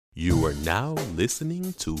You are now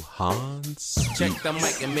listening to Hans Speaks. Check the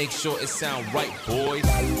mic and make sure it sound right, boys.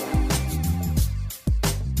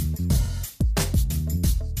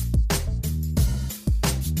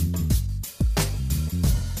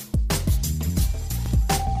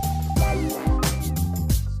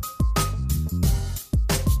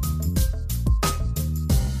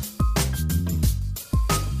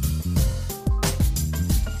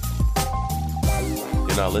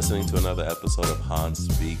 You're now listening to another episode of Hans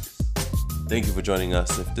Speaks. Thank you for joining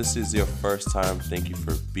us. If this is your first time, thank you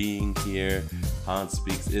for being here. Hans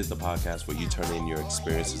Speaks is the podcast where you turn in your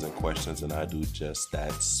experiences and questions, and I do just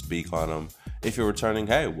that, speak on them. If you're returning,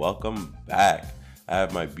 hey, welcome back. I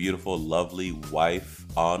have my beautiful, lovely wife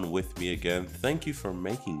on with me again. Thank you for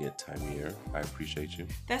making it, Tamir. I appreciate you.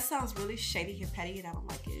 That sounds really shady and petty, and I don't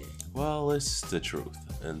like it. Well, it's the truth,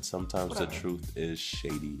 and sometimes the truth is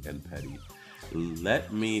shady and petty.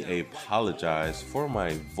 Let me apologize for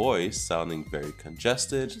my voice sounding very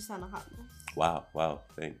congested. You sound a hot mess. Wow.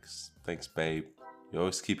 Thanks, babe. You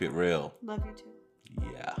always keep it real. Love you too.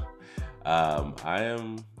 Yeah. I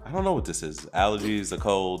don't know what this is. Allergies, a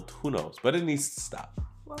cold, who knows? But it needs to stop.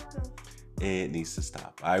 Welcome. It needs to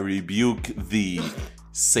stop. I rebuke thee,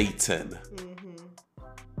 Satan.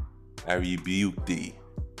 I rebuke thee,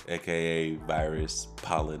 aka virus,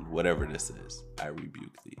 pollen, whatever this is. I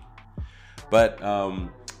rebuke thee. But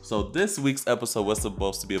so this week's episode was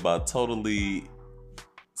supposed to be about something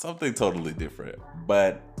totally different.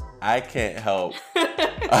 But I can't help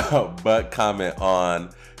but comment on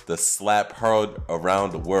the slap heard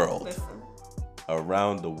around the world. Listen.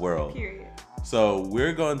 Around the world. Period. So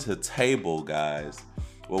we're going to table, guys,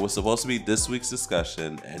 what was supposed to be this week's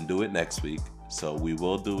discussion and do it next week. So we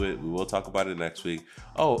will do it. We will talk about it next week.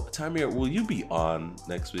 Oh, Tamir, will you be on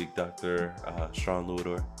next week, Dr.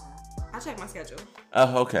 Strong-Lewidor? I'll check my schedule.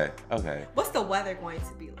 Oh, okay. What's the weather going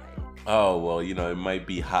to be like? Oh, well, it might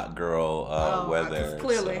be hot girl weather.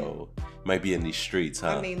 Clearly. So it might be in these streets,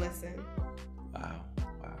 huh? I mean, listen. Wow.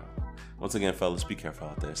 Once again, fellas, be careful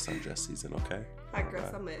out there. It's sundress season, okay? Hot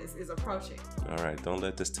girl summer is approaching. All right, don't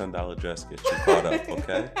let this $10 dress get you caught up,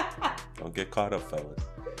 okay? Don't get caught up,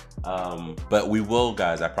 fellas. But we will,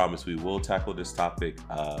 guys, I promise we will tackle this topic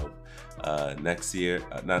next year.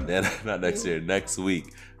 Not next year, next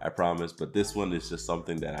week, I promise. But this one is just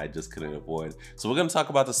something that I just couldn't avoid. So we're going to talk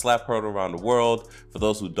about the slap heard around the world. For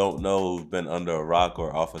those who don't know, who've been under a rock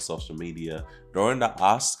or off of social media, during the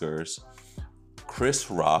Oscars,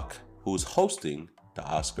 Chris Rock, who's hosting the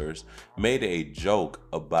Oscars, made a joke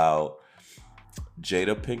about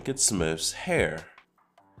Jada Pinkett Smith's hair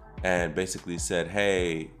and basically said,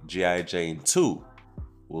 hey, G.I. Jane 2,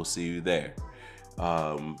 we'll see you there.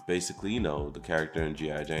 Basically, the character in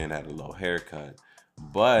G.I. Jane had a low haircut,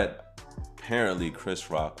 but apparently Chris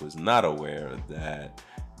Rock was not aware that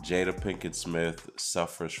Jada Pinkett Smith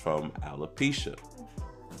suffers from alopecia.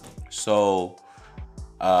 So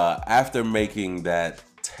after making that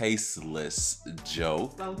tasteless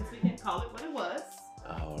joke. As long as we can call it what it was.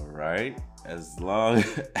 All right. As long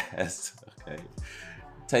as, okay.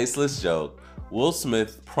 Tasteless joke. Will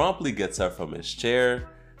Smith promptly gets up from his chair,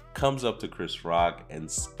 comes up to Chris Rock, and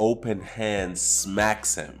open hand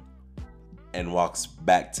smacks him and walks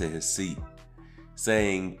back to his seat,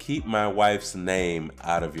 saying, keep my wife's name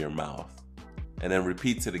out of your mouth. And then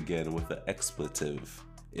repeats it again with an expletive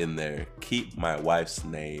in there. Keep my wife's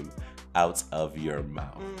name out of your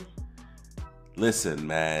mouth. Listen,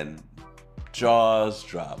 man, jaws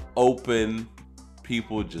drop open,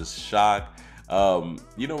 people just shocked.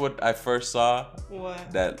 You know what I first saw?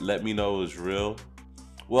 What? That let me know it was real?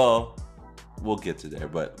 Well, we'll get to there,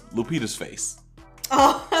 but Lupita's face.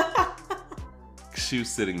 Oh. She was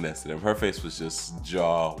sitting next to him. Her face was just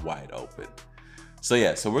jaw wide open. So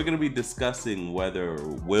we're going to be discussing whether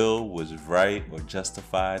Will was right or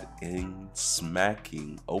justified in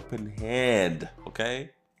smacking open hand,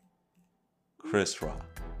 okay? Chris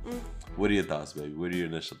Rock. What are your thoughts, baby? What are your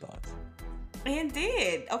initial thoughts? And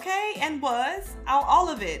did, okay? And was. All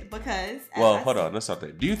of it, because... Well, hold on. Let's start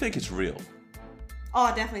there. Do you think it's real? Oh,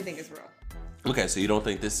 I definitely think it's real. Okay, so you don't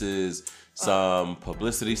think this is some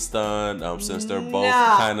publicity stunt, since they're both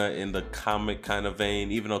kind of in the comic kind of vein,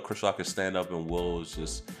 even though Chris Rock is stand-up and Will is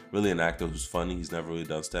just really an actor who's funny. He's never really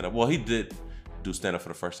done stand-up. Well, he did do stand-up for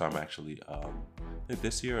the first time, actually, I think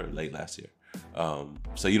this year or late last year.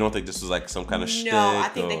 So you don't think this was like some kind of shtick? No, I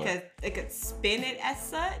think they could spin it as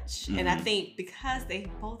such, and I think because they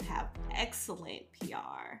both have excellent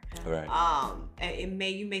PR, right? You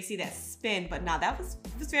may see that spin, but no, it was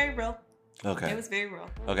very real. Okay. It was very real.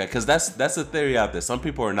 Okay, because that's a theory out there. Some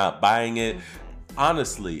people are not buying it.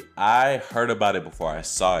 Honestly, I heard about it before I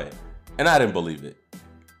saw it, and I didn't believe it.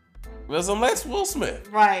 That's Will Smith.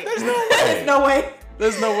 Right. There's no way. There's no way.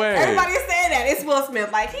 There's no way. Everybody's saying that. It's Will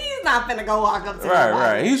Smith. Like, he's not finna go walk up to Right,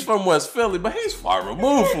 nobody. right. He's from West Philly, but he's far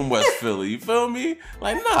removed from West Philly. You feel me?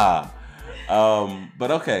 Like, nah.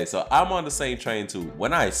 But okay, so I'm on the same train too.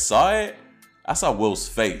 When I saw it, I saw Will's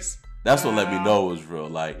face. That's what let me know it was real.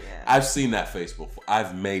 Like, I've seen that face before.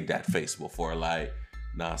 I've made that face before. Like,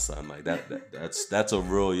 nah, son, like that's a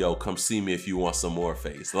real yo. Come see me if you want some more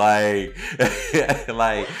face. Like,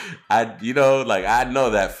 like I know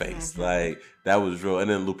that face. Mm-hmm. Like, that was real. And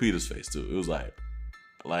then Lupita's face too. It was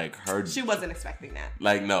like her. She wasn't expecting that.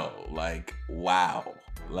 Like, no, like, wow.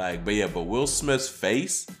 Like, but Will Smith's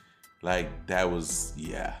face, like, that was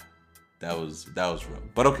real.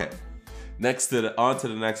 But okay. On to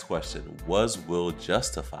the next question. Was Will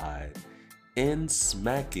justified in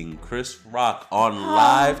smacking Chris Rock on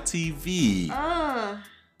live TV?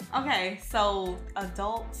 Okay, so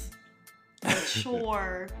adult,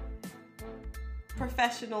 mature,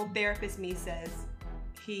 professional therapist me says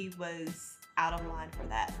he was out of line for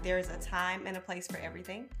that. There's a time and a place for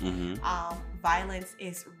everything. Mm-hmm. Violence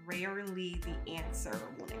is rarely the answer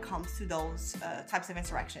when it comes to those types of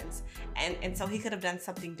interactions, and so he could have done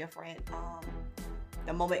something different.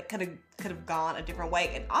 The moment could have gone a different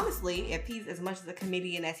way. And honestly, if he's as much as a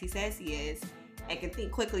comedian as he says he is, and can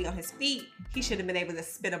think quickly on his feet, he should have been able to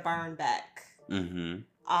spit a burn back. Mm-hmm.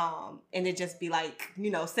 And it just be like,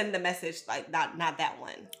 send the message like not that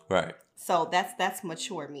one. Right. So that's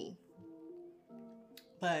mature me.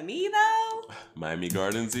 But me though, Miami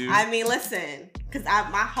Gardens, you. I mean, listen, because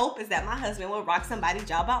my hope is that my husband will rock somebody's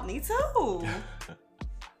jaw about me too.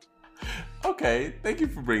 Okay, thank you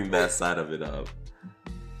for bringing that side of it up.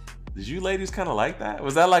 Did you ladies kind of like that?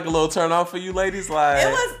 Was that like a little turn on for you ladies? Like,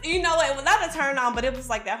 it was, it was not a turn on, but it was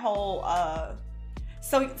like that whole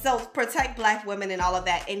so protect Black women and all of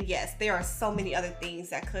that. And yes, there are so many other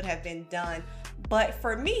things that could have been done. But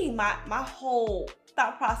for me, my whole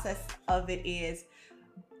thought process of it is,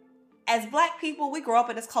 as Black people, we grow up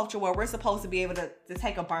in this culture where we're supposed to be able to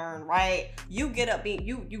take a burn, right? You get up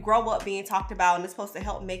you grow up being talked about, and it's supposed to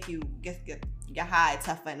help make you get your hide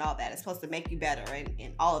tougher and all that. It's supposed to make you better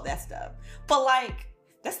and all of that stuff. But like,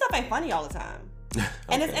 that stuff ain't funny all the time. Okay.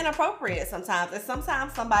 And it's inappropriate sometimes. And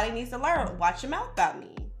sometimes somebody needs to learn, watch your mouth about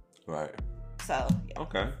me. Right. So yeah.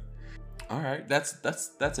 Okay. All right. That's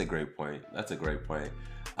a great point. That's a great point.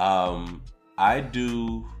 I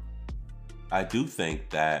do think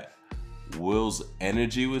that Will's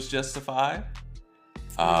energy was justified.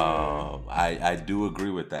 I do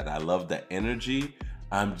agree with that. I love the energy.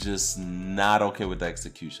 I'm just not okay with the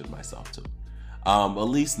execution myself too. At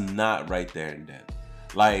least not right there and then.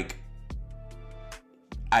 Like,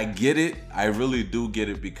 I get it. I really do get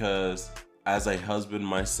it, because as a husband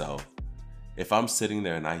myself, if I'm sitting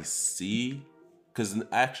there and I see, because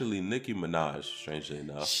actually Nicki Minaj, strangely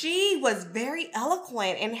enough, she was very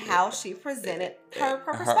eloquent in how she presented her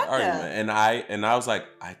perspective. Argument. And I was like,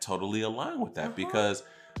 I totally align with that, because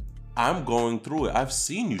I'm going through it. I've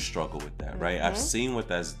seen you struggle with that, right? I've seen what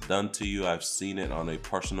that's done to you. I've seen it on a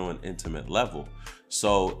personal and intimate level.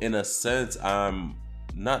 So in a sense, I'm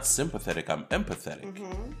not sympathetic, I'm empathetic.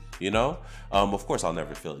 Of course, I'll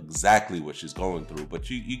never feel exactly what she's going through, but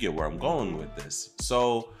you get where I'm going with this.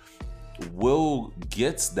 So Will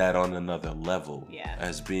gets that on another level,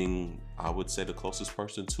 as being, I would say, the closest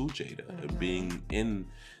person to Jada, and being in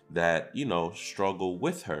that, struggle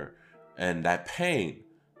with her and that pain.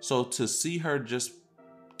 So to see her just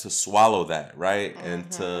to swallow that, right?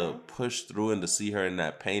 And to push through, and to see her in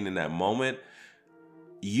that pain in that moment,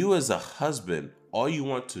 you as a husband, all you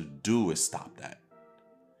want to do is stop that.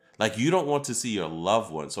 Like, you don't want to see your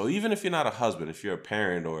loved one. So even if you're not a husband, if you're a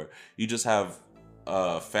parent, or you just have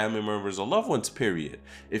family members or loved ones, period,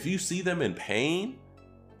 if you see them in pain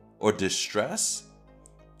or distress,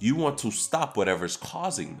 you want to stop whatever's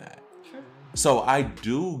causing that. Sure. So I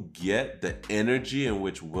do get the energy in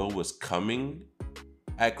which Will was coming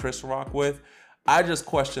at Chris Rock with. I just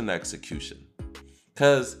question the execution,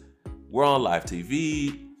 because we're on live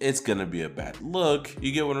TV. It's gonna be a bad look.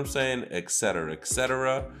 You get what I'm saying? Etc.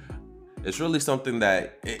 etc. It's really something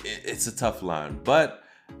that it's a tough line. But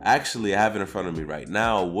actually, I have it in front of me right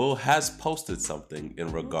now. Will has posted something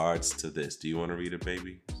in regards to this. Do you want to read it,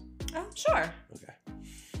 baby? Sure. Okay.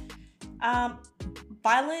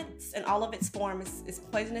 Violence in all of its forms is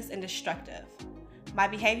poisonous and destructive. My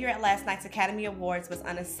behavior at last night's Academy Awards was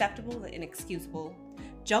unacceptable and inexcusable.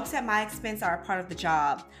 Jokes at my expense are a part of the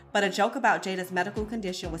job, but a joke about Jada's medical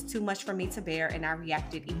condition was too much for me to bear, and I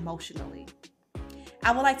reacted emotionally.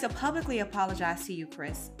 I would like to publicly apologize to you,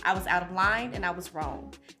 Chris. I was out of line and I was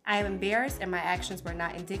wrong. I am embarrassed, and my actions were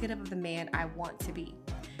not indicative of the man I want to be.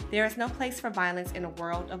 There is no place for violence in a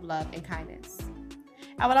world of love and kindness.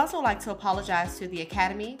 I would also like to apologize to the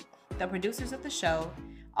Academy, the producers of the show,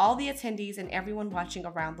 all the attendees, and everyone watching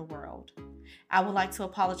around the world. I would like to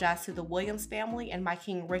apologize to the Williams family and my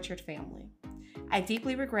King Richard family. I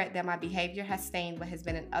deeply regret that my behavior has stained what has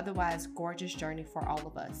been an otherwise gorgeous journey for all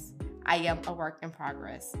of us. I am a work in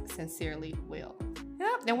progress. Sincerely, Will.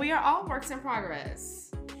 Yep, and we are all works in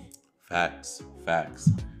progress. Facts.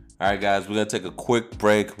 All right, guys, we're going to take a quick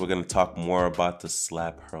break. We're going to talk more about the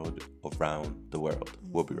slap heard around the world.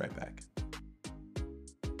 We'll be right back.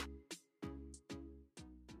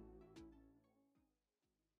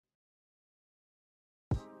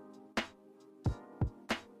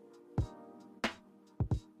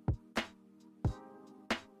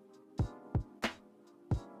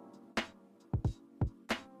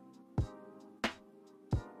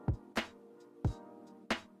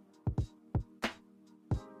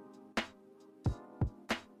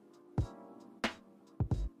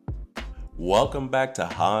 Welcome back to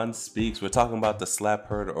Hans Speaks. We're talking about the slap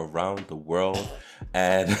heard around the world,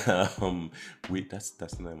 and that's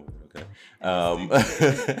the name of it,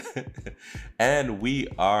 okay? And we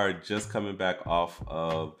are just coming back off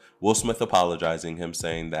of Will Smith apologizing, him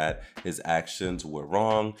saying that his actions were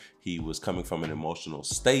wrong. He was coming from an emotional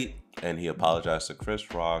state, and he apologized to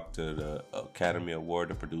Chris Rock, to the Academy Award,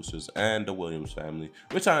 the producers, and the Williams family,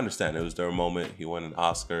 which I understand. It was their moment. He won an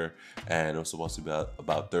Oscar, and it was supposed to be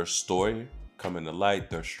about their story coming to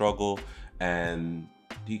light, their struggle, and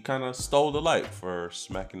he kind of stole the light for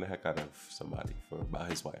smacking the heck out of somebody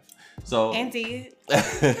about his wife. So Indeed.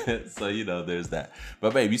 So, you know, there's that.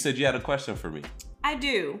 But babe, you said you had a question for me. I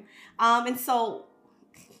do. And so,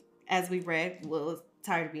 as we read, Will is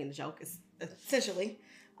tired of being a joke, essentially.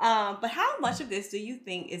 But how much of this do you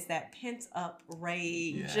think is that pent up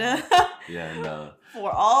rage? No.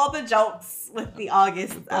 For all the jokes with the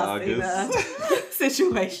August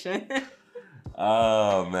situation.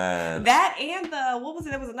 Oh man. That and what was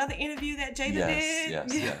it? There was another interview that Jada did.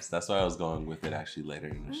 Yes. That's why I was going with it actually later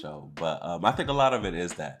in the show. But I think a lot of it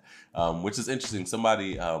is that, which is interesting.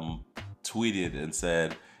 Somebody tweeted and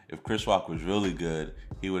said, if Chris Rock was really good,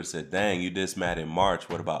 he would have said, dang, you this mad in March.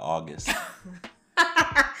 What about August?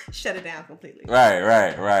 Shut it down completely. Right.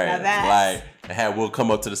 Now like, and Will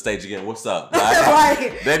come up to the stage again. What's up? Like,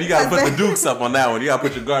 right. Then you got to put the dukes up on that one. You got to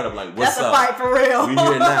put your guard up. Like, what's up? That's a fight for real.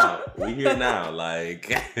 We here now. Like,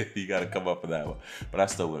 you got to come up for that one. But I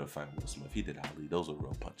still wouldn't fight Will Smith. He did Ali. Those are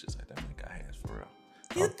real punches. Like, that man got hands for real.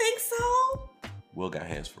 You think so? Will got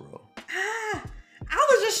hands for real. I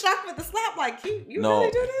was just shocked with the slap. Like, you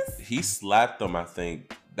really do this? He slapped them, I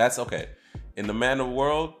think. That's okay. In the man of the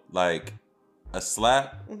world, like, a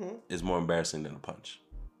slap is more embarrassing than a punch.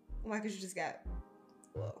 Why? Because you just got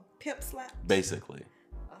pimp slap? Basically.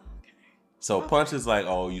 Oh, okay. So punch is like,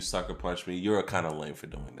 oh, you sucker punch me. You're kind of lame for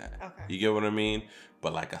doing that. Okay. You get what I mean?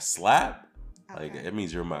 But like a slap, like it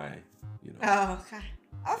means you're mine. You know. Oh,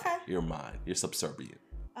 okay. You're mine. You're subservient.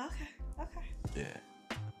 Okay. Yeah.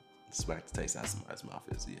 Smack the taste out of somebody's mouth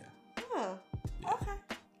is Oh, yeah. Okay.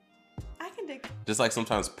 I can dig. Just like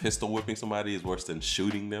sometimes pistol whipping somebody is worse than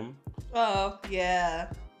shooting them. Oh,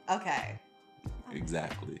 yeah. Okay.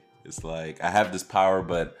 Exactly. It's like, I have this power,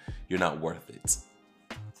 but you're not worth it. So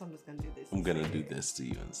I'm just going to do this. I'm going to do this to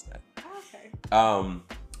you instead. Okay.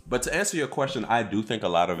 But to answer your question, I do think a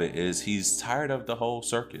lot of it is he's tired of the whole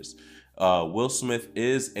circus. Will Smith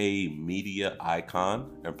is a media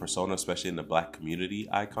icon and persona, especially in the Black community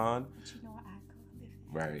icon. But you know what icon is?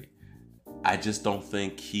 Right. I just don't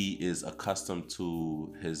think he is accustomed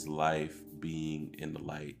to his life being in the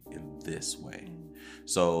light in this way.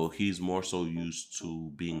 So he's more so used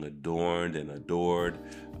to being adorned and adored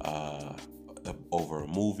over a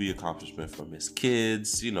movie, accomplishment from his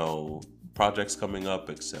kids, you know, projects coming up,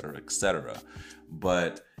 etc., etc.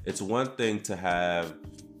 But it's one thing to have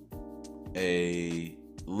a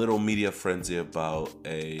little media frenzy about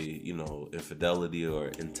a, you know, infidelity or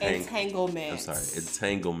entanglement. I'm sorry,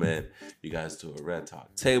 entanglement. You guys do a red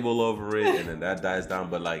talk table over it, and then that dies down.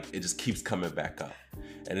 But like, it just keeps coming back up,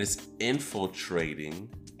 and it's infiltrating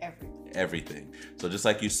everything. So just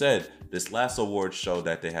like you said, this last award show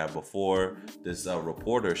that they had before, this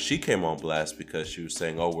reporter, she came on blast because she was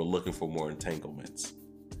saying, "Oh, we're looking for more entanglements."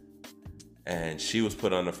 And she was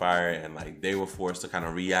put under fire, and like they were forced to kind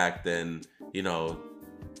of react and, you know,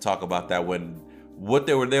 talk about that when what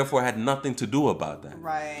they were there for had nothing to do about that.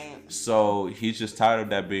 Right. So he's just tired of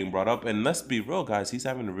that being brought up. And let's be real, guys, he's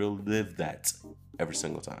having to relive that every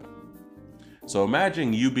single time. So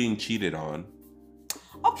imagine you being cheated on.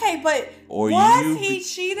 Okay, but was he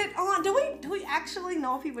cheated on? Do we actually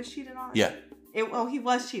know if he was cheated on? Yeah. He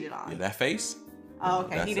was cheated on. Yeah, that face? Oh,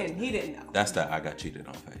 okay. He didn't know. That's that I got cheated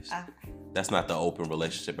on face. Okay. That's not the open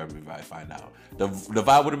relationship everybody find out. The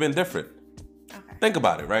vibe would have been different. Okay. Think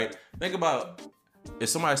about it, right? Think about if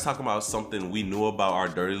somebody's talking about something we knew about, our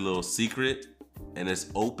dirty little secret, and it's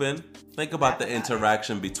open. Think about the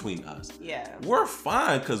interaction between us. Yeah. We're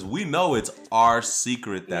fine because we know it's our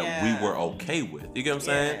secret that we were okay with. You get what I'm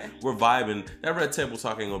saying? Yeah. We're vibing. That red table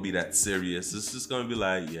talk ain't gonna be that serious. It's just gonna be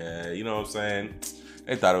like, yeah, you know what I'm saying?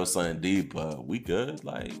 They thought it was something deep, but we good.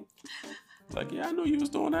 Like, yeah, I knew you was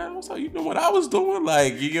doing that. Also, you know what I was doing?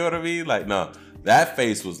 Like, you get what I mean? Like, no, that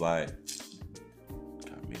face was like,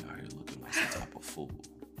 got me out here looking like some type of fool.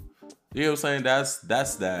 You know what I'm saying?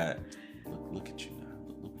 That's that. Look at you now.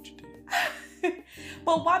 Look what you did.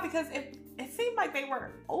 But why? Because it seemed like they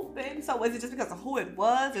were open. So was it just because of who it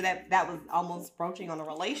was, or that was almost broaching on a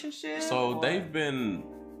relationship? So they've been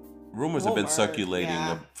rumors have been circulating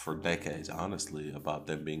yeah. for decades, honestly, about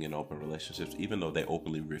them being in open relationships, even though they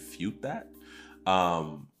openly refute that.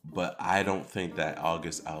 But I don't think that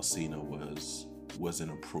August Alsina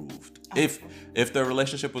wasn't approved. Okay. If their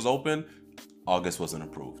relationship was open, August wasn't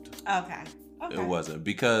approved. Okay. It wasn't,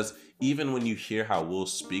 because even when you hear how Will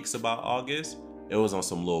speaks about August, it was on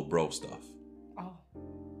some little bro stuff. Oh.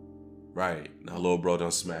 Right. Now little bro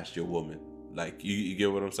done smashed your woman. Like, you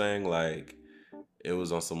get what I'm saying? Like, it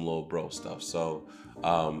was on some little bro stuff. So,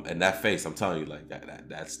 and that face, I'm telling you, like,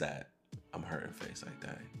 that's that I'm hurting face, like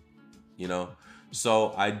that. You know?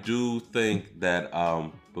 So I do think that,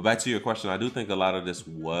 but back to your question, I do think a lot of this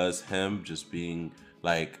was him just being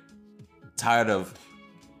like tired of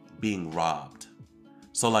being robbed.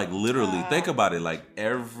 So like literally think about it, like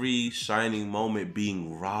every shining moment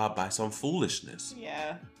being robbed by some foolishness.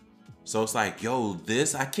 Yeah. So it's like, yo,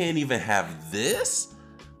 I can't even have this.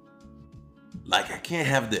 Like I can't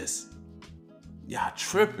have this. Yeah,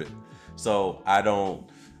 tripping. So I don't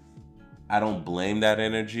blame that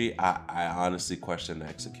energy. I honestly question the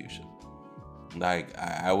execution. Like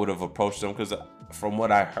I would have approached them because from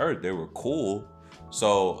what I heard, they were cool.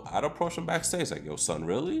 So I'd approach them backstage like, yo, son,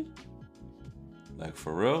 really? Like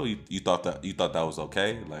for real? You thought that was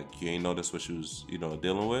okay? Like you ain't noticed what she was,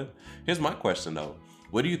 dealing with? Here's my question though.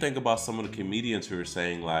 What do you think about some of the comedians who are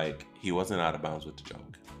saying like he wasn't out of bounds with the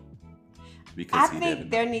joke? Because I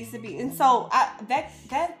think there needs to be, and so that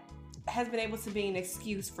has been able to be an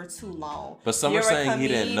excuse for too long. But some are saying he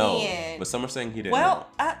didn't know. But some are saying he didn't know.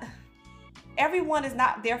 Well, everyone is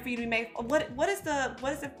not there for you to make. What is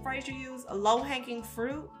the phrase you use? A low-hanging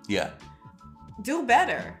fruit? Yeah. Do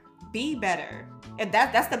better. Be better. If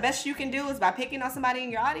that's the best you can do is by picking on somebody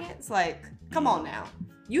in your audience, like, come on now.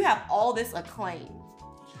 You have all this acclaim.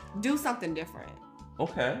 Do something different.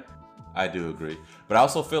 Okay. I do agree. But I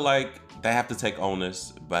also feel like they have to take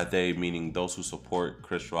onus, by they meaning those who support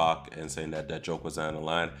Chris Rock and saying that joke was on the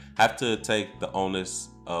line, have to take the onus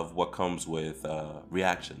of what comes with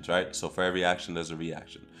reactions, right? So for every action, there's a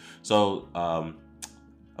reaction. So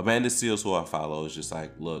Amanda Seales, who I follow, is just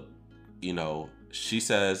like, look, she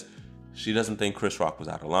says she doesn't think Chris Rock was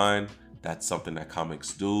out of line. That's something that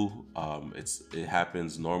comics do. It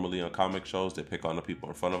happens normally on comic shows. They pick on the people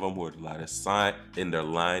in front of them who are in their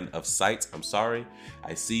line of sight. I'm sorry.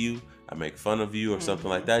 I see you. I make fun of you or something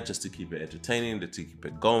like that just to keep it entertaining, to keep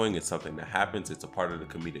it going. It's something that happens. It's a part of the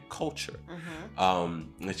comedic culture.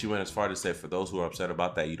 And she went as far to say, for those who are upset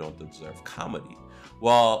about that, you don't deserve comedy.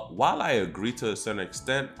 Well, while I agree to a certain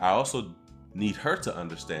extent, I also need her to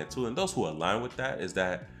understand too, and those who align with that, is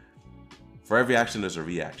that for every action, there's a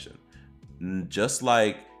reaction. Just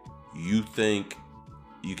like you think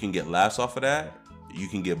you can get laughs off of that, you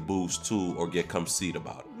can get boos too, or get conceit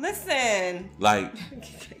about it. Listen. Like,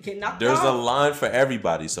 there's a line for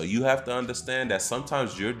everybody. So you have to understand that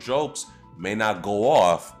sometimes your jokes may not go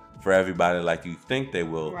off for everybody like you think they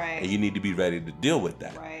will. Right. And you need to be ready to deal with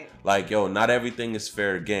that. Right. Like, yo, not everything is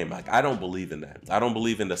fair game. Like, I don't believe in that. I don't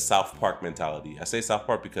believe in the South Park mentality. I say South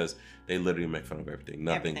Park because they literally make fun of everything.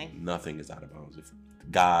 Nothing is out of bounds.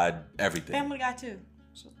 God, everything. Family Guy too.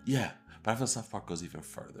 Yeah. But I feel South Park goes even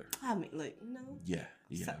further. I mean, look, Yeah.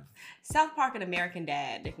 South Park and American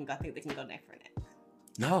Dad, I think they can go neck for neck.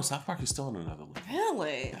 No, South Park is still on another level.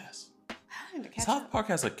 Really? Yes. South Park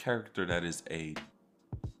has a character that is a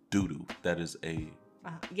doo-doo. That is a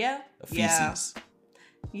feces.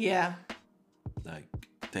 Yeah. Like,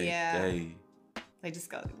 they just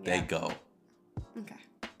go. They go. Okay,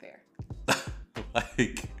 fair.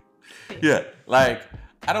 Like, yeah, like,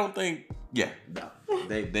 I don't think,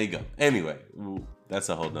 they go. Anyway, that's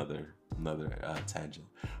a whole nother tangent.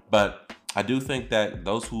 But I do think that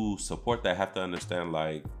those who support that have to understand,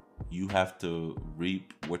 like, you have to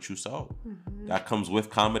reap what you sow. That comes with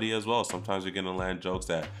comedy as well. Sometimes you're going to land jokes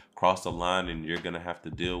that cross the line, and you're gonna have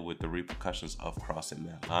to deal with the repercussions of crossing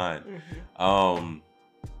that line.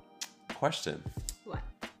 Question. What?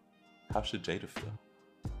 How should Jada feel?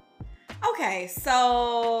 Okay,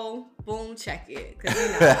 so boom, check it. Because,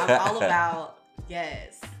 you know, I'm all about,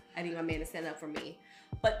 yes, I need my man to stand up for me.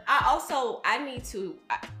 But I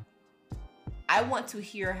want to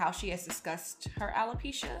hear how she has discussed her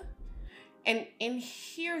alopecia. And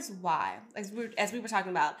here's why. As we were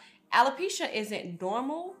talking about, alopecia isn't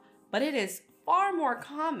normal, but it is far more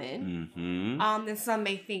common than some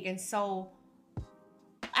may think. And so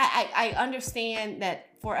I understand that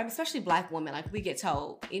for especially Black women, like, we get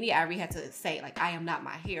told, and yeah, we had to say, like, I am not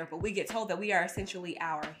my hair, but we get told that we are essentially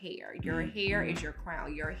our hair. Your hair is your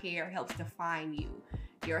crown. Your hair helps define you.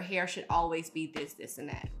 Your hair should always be this, this, and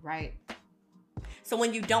that, right? So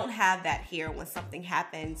when you don't have that hair, when something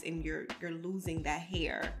happens and you're losing that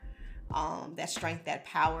hair, that strength, that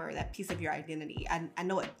power, that piece of your identity, I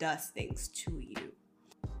know it does things to you.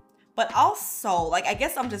 But also, like, I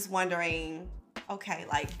guess I'm just wondering, okay,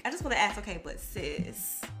 like, I just want to ask, okay, but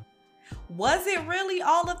sis, was it really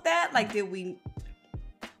all of that? Like,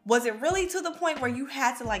 was it really to the point where you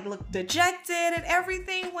had to, like, look dejected and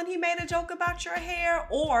everything when he made a joke about your hair?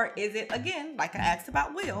 Or is it, again, like I asked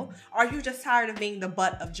about Will, are you just tired of being the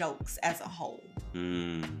butt of jokes as a whole?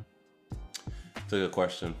 It's a good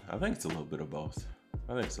question. I think it's a little bit of both.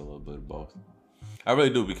 I really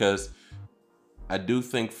do, because I do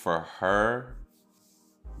think for her,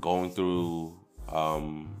 going through,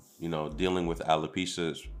 you know, dealing with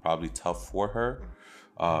alopecia is probably tough for her.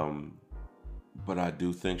 But I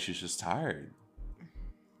do think she's just tired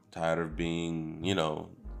of being, you know,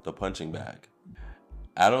 the punching bag.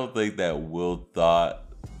 I don't think that Will thought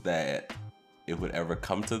that it would ever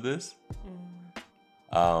come to this.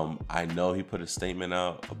 I know he put a statement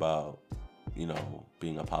out about, you know,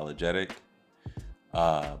 being apologetic.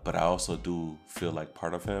 But I also do feel like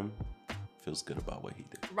part of him feels good about what he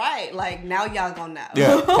did. Right. Like, now y'all gonna know.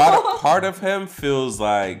 Yeah. Part of him feels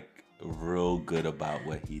like real good about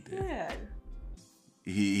what he did. Yeah.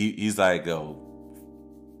 He's like, yo,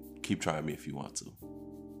 keep trying me if you want to.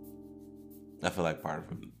 I feel like part of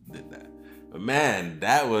him did that. But man,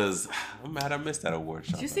 I'm mad I missed that award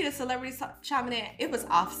show. Did you see the celebrities chiming in? It was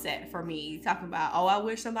Offset for me, talking about, oh, I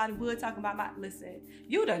wish somebody would talk about listen,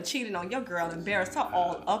 you done cheated on your girl and embarrassed her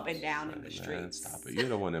all up and down in the streets. Stop it. You're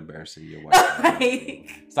the one embarrassing your wife.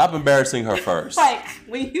 Stop embarrassing her first. Like,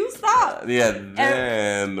 when you stop.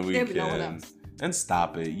 Then we can. No one can. else. And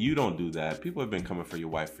stop it. You don't do that. People have been coming for your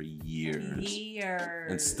wife for years.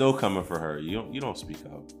 Years. And still coming for her. You don't speak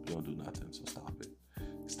up. You don't do nothing. So stop it.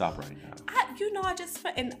 Stop right now. I just,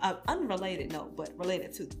 in an unrelated note, but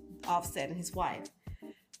related to Offset and his wife,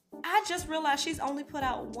 I just realized she's only put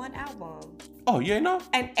out one album. Oh, you ain't know?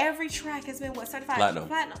 And every track has been, certified platinum.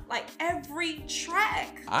 Like, every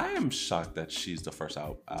track. I am shocked that she's the first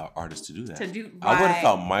artist to do that. Right. I would have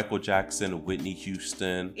thought Michael Jackson, Whitney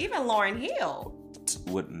Houston. Even Lauryn Hill.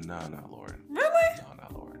 No, not Lauryn. Really? No,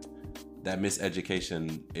 not Lauryn. That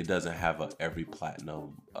Miseducation, it doesn't have every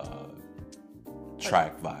platinum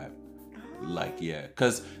track vibe. Like, yeah.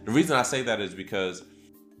 Because the reason I say that is because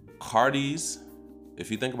Cardi's, if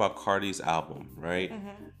you think about Cardi's album, right?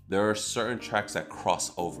 There are certain tracks that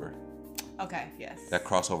cross over. Okay, yes. That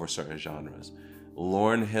cross over certain genres.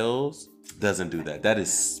 Lauryn Hill's doesn't do that. That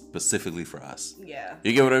is specifically for us. Yeah.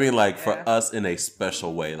 You get what I mean? Like, for us in a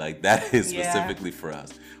special way. Like, that is specifically for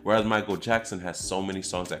us. Whereas Michael Jackson has so many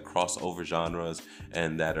songs that cross over genres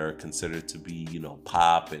and that are considered to be, you know,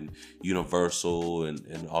 pop and universal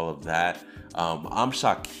and all of that. I'm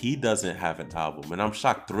shocked he doesn't have an album. And I'm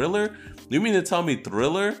shocked Thriller? You mean to tell me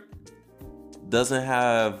Thriller doesn't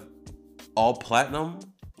have all platinum?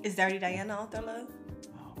 Is Dirty Diana on Thriller?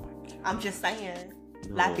 Oh my God. I'm just saying.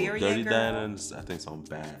 No, Liberian Dirty Girl. Diana, I think something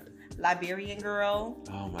bad. Liberian Girl.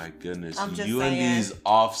 Oh my goodness. I'm just you saying. and these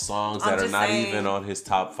off songs that are not even on his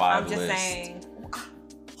top 5 list. I'm just saying.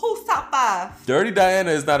 Who's top 5? Dirty Diana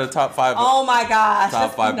is not a top 5. Oh my gosh.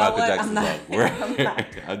 Top 5 Michael I'm Jackson not song.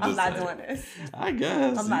 doing this. I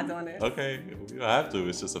guess. I'm not doing this. Okay. You don't have to.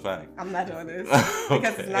 It's just a fact. I'm not doing this.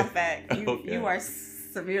 Because it's not a fact. You are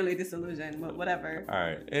severely disillusioned, but whatever. All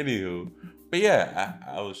right. Anywho. But yeah,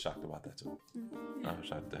 I was shocked about that too. I was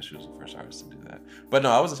shocked that she was the first artist to do that. But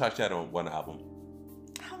no, I wasn't shocked she had on one album.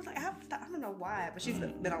 I was like, I don't know why, but she's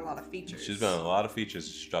been on a lot of features. She's been on a lot of features.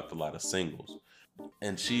 She's dropped a lot of singles.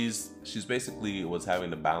 And she's basically was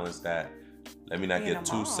having to balance that. Let me not get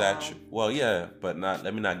too saturated. Well, yeah, but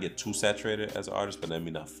let me not get too saturated as an artist, but let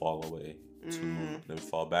me not fall away too. Let me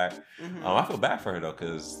fall back. I feel bad for her though,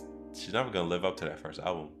 because she's never gonna live up to that first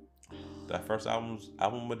album. That first album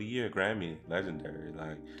of the year, Grammy, legendary.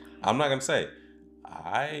 Like, I'm not gonna say.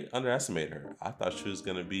 I underestimated her. I thought she was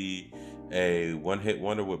gonna be a one-hit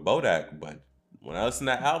wonder with Bodak, but when I listened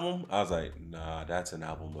to that album, I was like, nah, that's an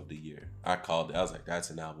album of the year. I called it. I was like, that's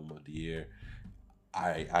an album of the year.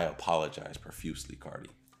 I apologize profusely, Cardi.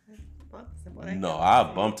 No, I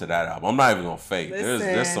bumped to that album. I'm not even gonna fake.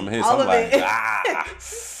 There's some hits. I'm like,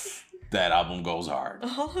 that album goes hard.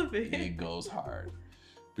 All of it. It goes hard.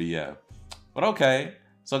 But yeah. But okay.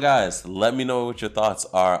 So guys, let me know what your thoughts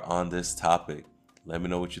are on this topic. Let me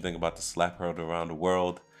know what you think about the slap heard around the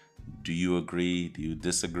world. Do you agree? Do you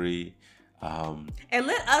disagree? And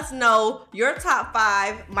let us know your top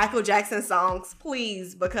 5 Michael Jackson songs,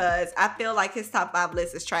 please, because I feel like his top 5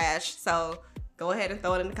 list is trash. So go ahead and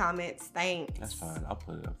throw it in the comments. Thanks. That's fine. I'll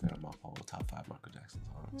put it up there on my phone. Top 5 Michael Jackson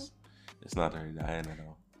songs. It's not Dirty Diana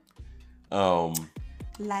though.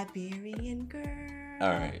 Liberian Girl. All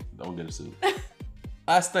right, don't get a suit.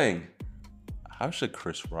 Last thing, how should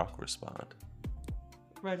Chris Rock respond?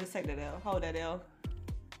 Bro, just take that L. Hold that L.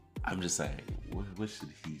 I'm just saying, what should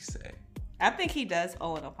he say? I think he does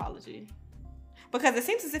owe an apology. Because it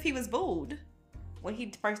seems as if he was booed when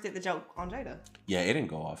he first did the joke on Jada. Yeah, it didn't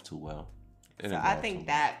go off too well. So I think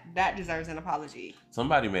that deserves an apology.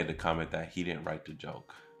 Somebody made the comment that he didn't write the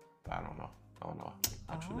joke. But I don't know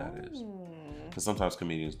how true that is. Because sometimes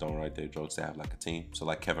comedians don't write their jokes. They have like a team. So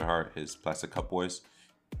like Kevin Hart, his Plastic Cup Boys,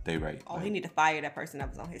 they write. Oh, he need to fire that person that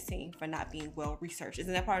was on his team for not being well researched.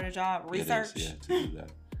 Isn't that part of the job? Research? It is, yeah, to do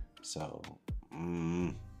that. So,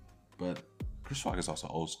 but Chris Rock is also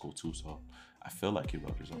old school too, so I feel like he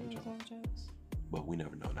wrote his own jokes. But we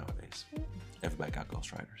never know nowadays. Everybody got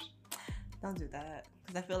ghostwriters. Don't do that.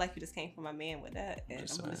 Because I feel like you just came from my man with that. And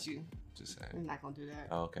I'm with you. Just saying. I'm not going to do that.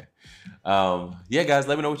 Oh, okay. Yeah, guys,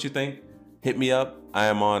 let me know what you think. Hit me up. I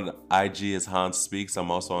am on IG as Hans Speaks. I'm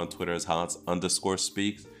also on Twitter as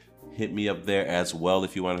Hans_Speaks. Hit me up there as well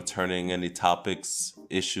if you want to turn in any topics,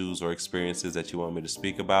 issues, or experiences that you want me to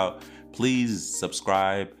speak about. Please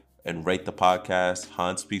subscribe and rate the podcast.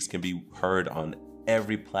 Hans Speaks can be heard on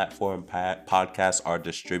every platform podcasts are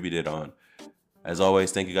distributed on. As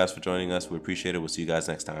always, thank you guys for joining us. We appreciate it. We'll see you guys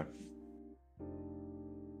next time.